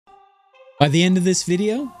By the end of this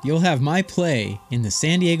video, you'll have my play in the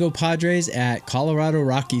San Diego Padres at Colorado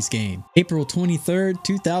Rockies game, April 23rd,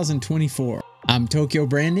 2024. I'm Tokyo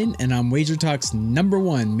Brandon, and I'm Wager Talk's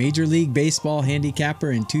 #1 Major League Baseball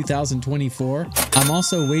handicapper in 2024. I'm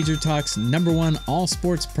also Wager Talk's #1 All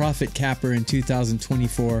Sports Profit capper in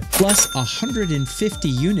 2024, plus 150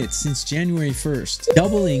 units since January 1st,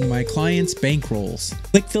 doubling my clients' bankrolls.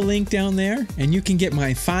 Click the link down there, and you can get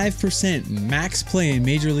my 5% max play in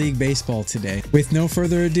Major League Baseball today. With no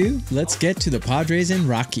further ado, let's get to the Padres and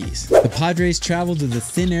Rockies. The Padres travel to the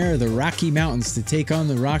thin air of the Rocky Mountains to take on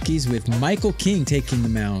the Rockies, with Michael King taking the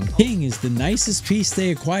mound. King is the nicest piece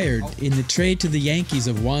they acquired in the trade to the Yankees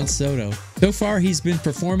of Juan Soto. So far, he's been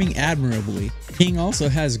performing admirably. King also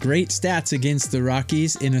has great stats against the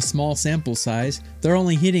Rockies in a small sample size. They're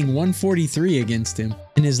only hitting 143 against him.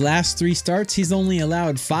 In his last 3 starts, he's only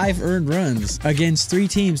allowed 5 earned runs against 3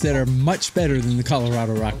 teams that are much better than the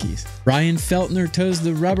Colorado Rockies. Ryan Feltner toes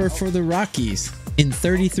the rubber for the Rockies. In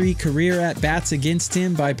 33 career at-bats against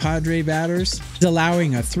him by Padre batters, he's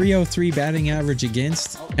allowing a .303 batting average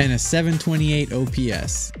against and a .728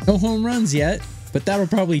 OPS. No home runs yet, but that'll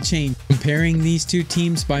probably change. Comparing these two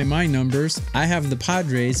teams by my numbers, I have the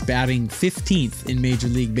Padres batting 15th in Major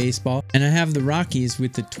League Baseball, and I have the Rockies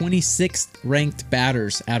with the 26th ranked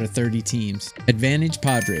batters out of 30 teams. Advantage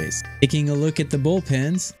Padres. Taking a look at the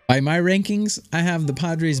bullpens, by my rankings, I have the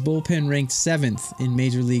Padres bullpen ranked 7th in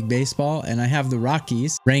Major League Baseball, and I have the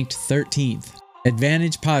Rockies ranked 13th.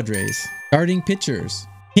 Advantage Padres. Starting pitchers.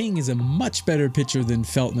 King is a much better pitcher than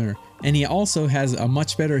Feltner, and he also has a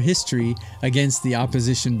much better history against the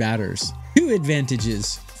opposition batters. 2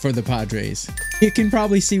 advantages for the Padres. You can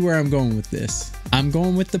probably see where I'm going with this. I'm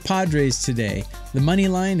going with the Padres today. The money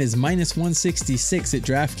line is -166 at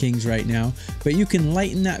DraftKings right now, but you can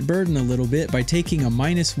lighten that burden a little bit by taking a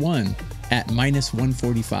 -1 at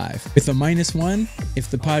 -145. With a -1, if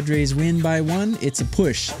the Padres win by 1, it's a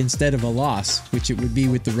push instead of a loss, which it would be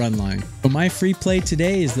with the run line. So my free play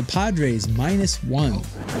today is the Padres -1.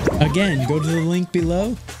 Again, go to the link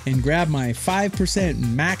below and grab my 5%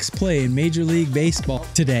 max play in Major League Baseball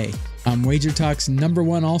today. I'm Wager Talk's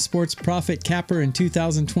 #1 All Sports Profit capper in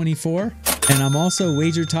 2024, and I'm also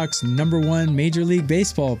Wager Talk's #1 Major League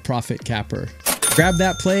Baseball Profit capper. Grab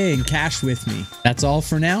that play and cash with me. That's all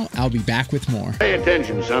for now. I'll be back with more. Pay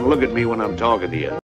attention, son. Look at me when I'm talking to you.